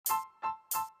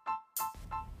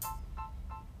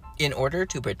In order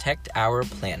to protect our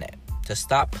planet, to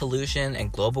stop pollution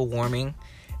and global warming,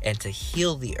 and to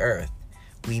heal the earth,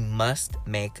 we must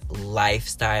make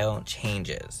lifestyle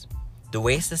changes. The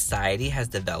way society has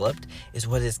developed is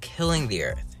what is killing the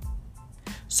earth.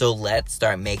 So let's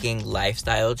start making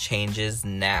lifestyle changes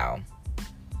now.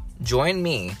 Join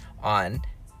me on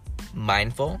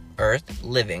Mindful Earth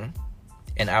Living,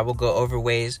 and I will go over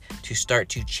ways to start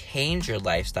to change your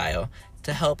lifestyle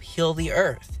to help heal the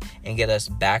earth and get us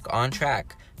back on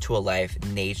track to a life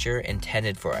nature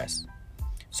intended for us.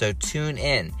 So tune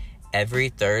in every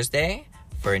Thursday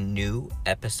for new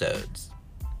episodes.